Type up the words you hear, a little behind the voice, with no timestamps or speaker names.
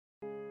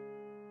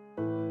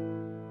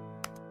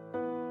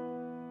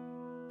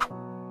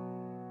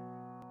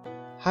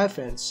Hi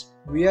friends,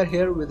 we are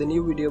here with a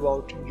new video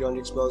about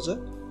Yandex Browser.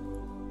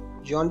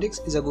 Yandex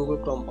is a Google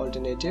Chrome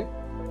alternative.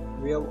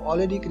 We have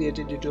already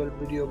created a detailed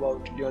video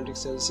about Yandex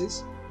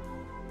services.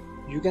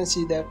 You can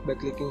see that by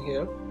clicking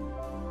here.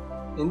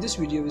 In this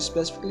video, we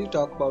specifically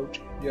talk about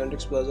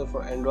Yandex Browser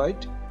for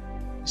Android,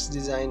 its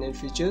design and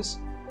features.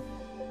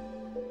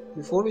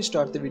 Before we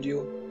start the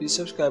video, please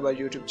subscribe our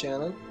YouTube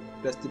channel,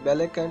 press the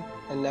bell icon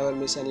and never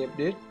miss any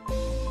update.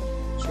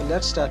 So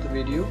let's start the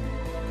video.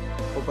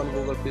 Open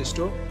Google Play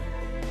Store.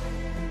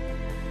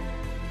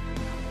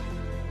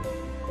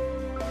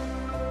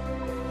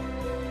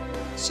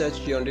 Search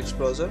Yandex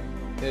Browser.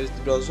 Here is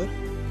the browser.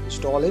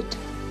 Install it.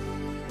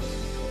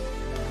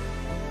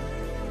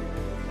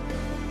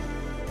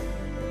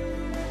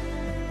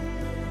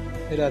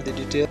 Here are the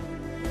details.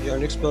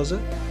 Yandex Browser,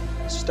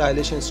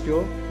 stylish and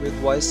secure with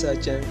voice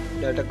search and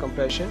data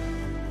compression.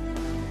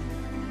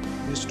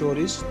 View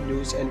stories,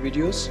 news and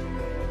videos.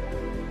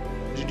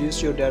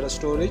 Reduce your data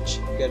storage.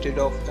 Get rid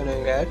of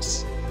annoying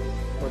ads.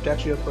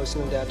 Protect your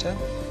personal data.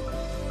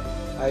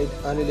 Hide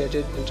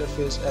unrelated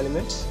interface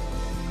elements.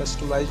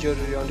 Customize your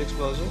Yandex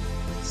Browser.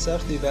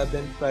 Surf the web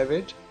in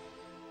private.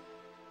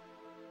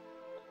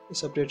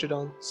 It's updated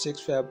on 6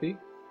 February.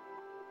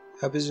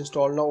 App is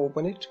installed now.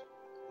 Open it.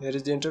 Here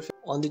is the interface.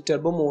 On the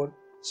turbo mode,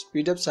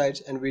 speed up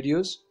sites and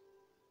videos.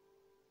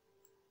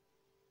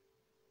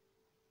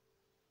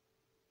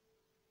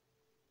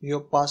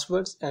 Your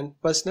passwords and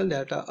personal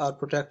data are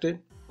protected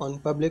on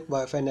public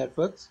Wi-Fi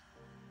networks.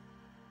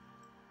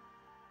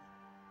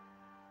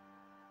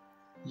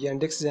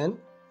 Yandex Zen.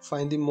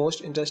 Find the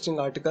most interesting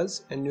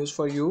articles and news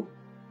for you.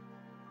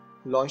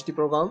 Launch the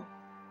program.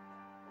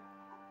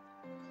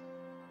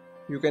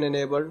 You can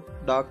enable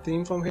dark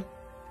theme from here.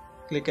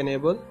 Click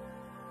enable.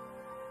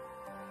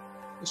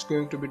 It's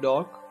going to be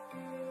dark.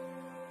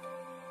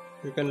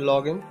 You can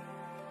log in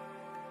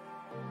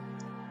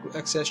to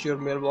access your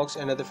mailbox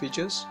and other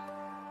features.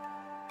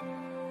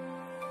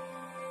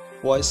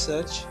 Voice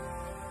search.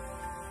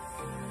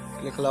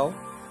 Click allow.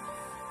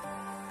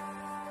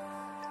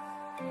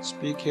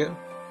 Speak here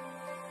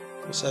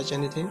to search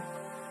anything.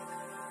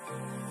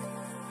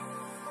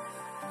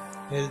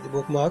 Here is the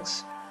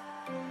bookmarks.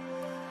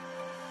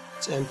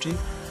 It's empty.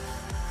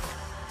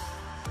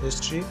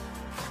 History.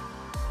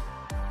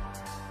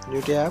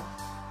 New tab.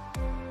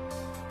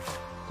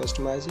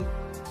 Customize it.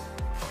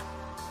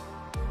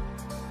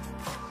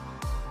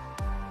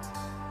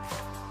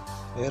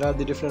 Here are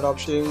the different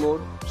options. Sharing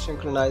mode,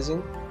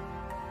 synchronizing.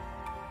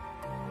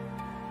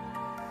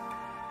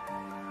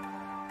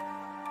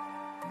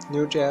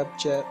 New tab,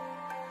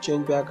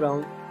 change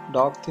background,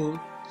 dark theme,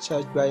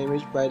 search by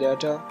image, by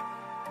data,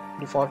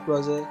 default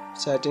browser,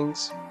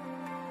 settings.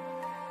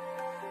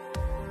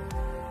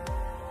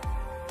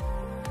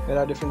 Here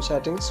are different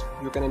settings.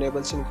 You can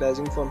enable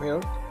synchronizing from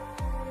here.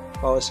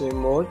 Power saving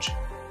mode,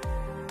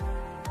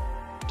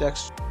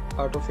 text,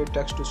 auto-fit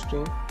text to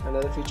screen and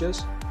other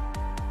features.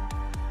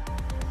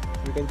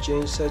 You can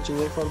change search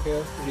engine from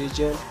here,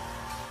 region,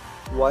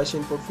 voice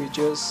input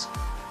features,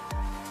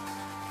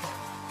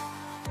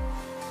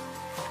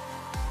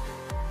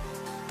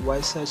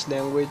 voice search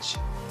language,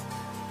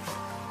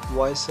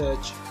 voice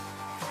search,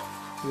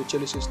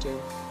 virtual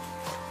assistant,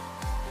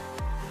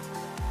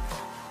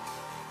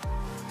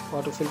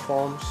 autofill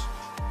forms,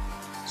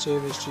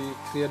 save history,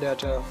 clear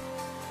data,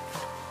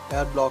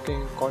 ad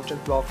blocking,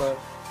 content blocker,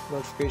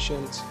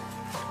 notifications,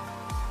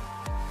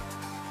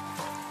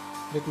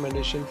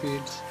 recommendation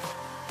feeds,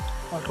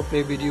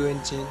 autoplay video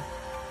engine,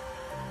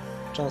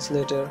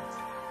 translator,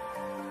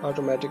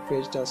 automatic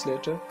page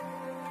translator,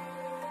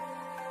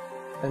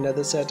 and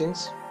other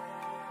settings.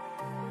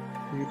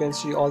 You can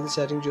see all the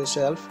settings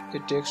yourself.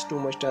 It takes too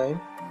much time.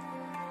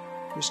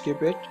 You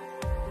skip it.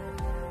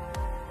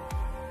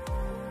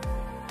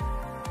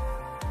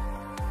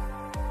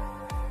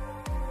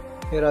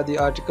 Here are the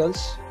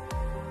articles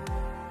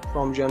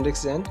from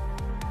Yandex Zen.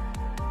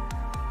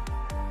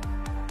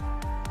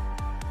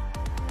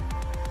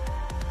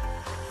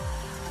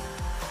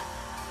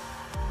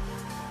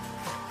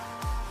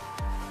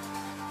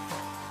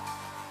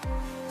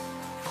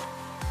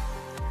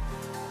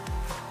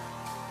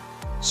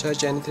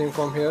 Search anything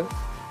from here.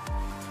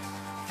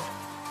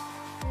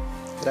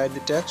 Write the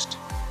text.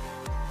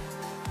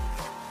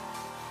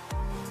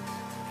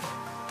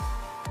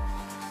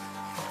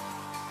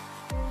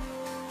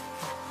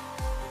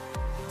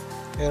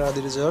 Here are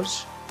the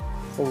results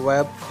for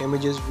web,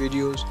 images,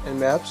 videos and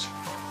maps.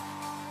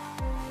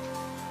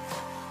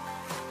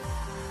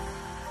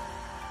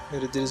 Here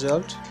is the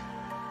result.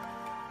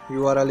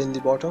 URL in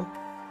the bottom.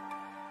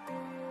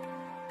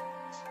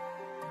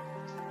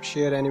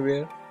 Share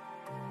anywhere.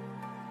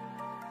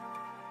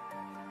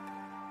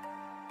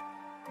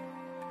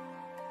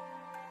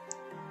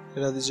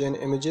 Here are the Zen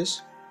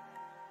images,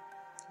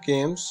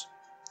 games,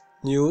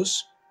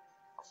 news,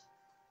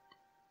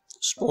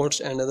 sports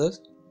and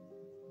others.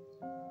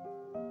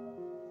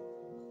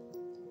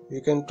 You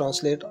can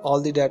translate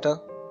all the data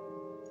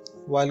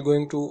while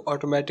going to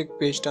automatic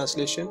page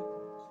translation.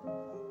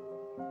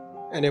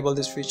 Enable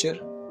this feature,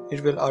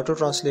 it will auto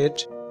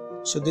translate.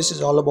 So this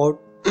is all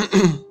about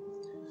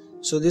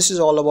So this is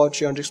all about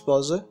Yandex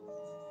Browser,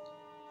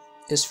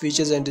 its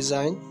features and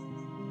design.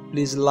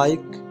 Please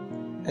like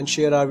and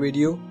share our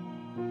video,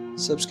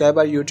 subscribe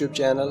our YouTube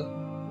channel,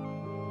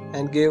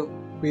 and give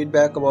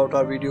feedback about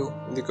our video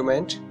in the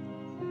comment.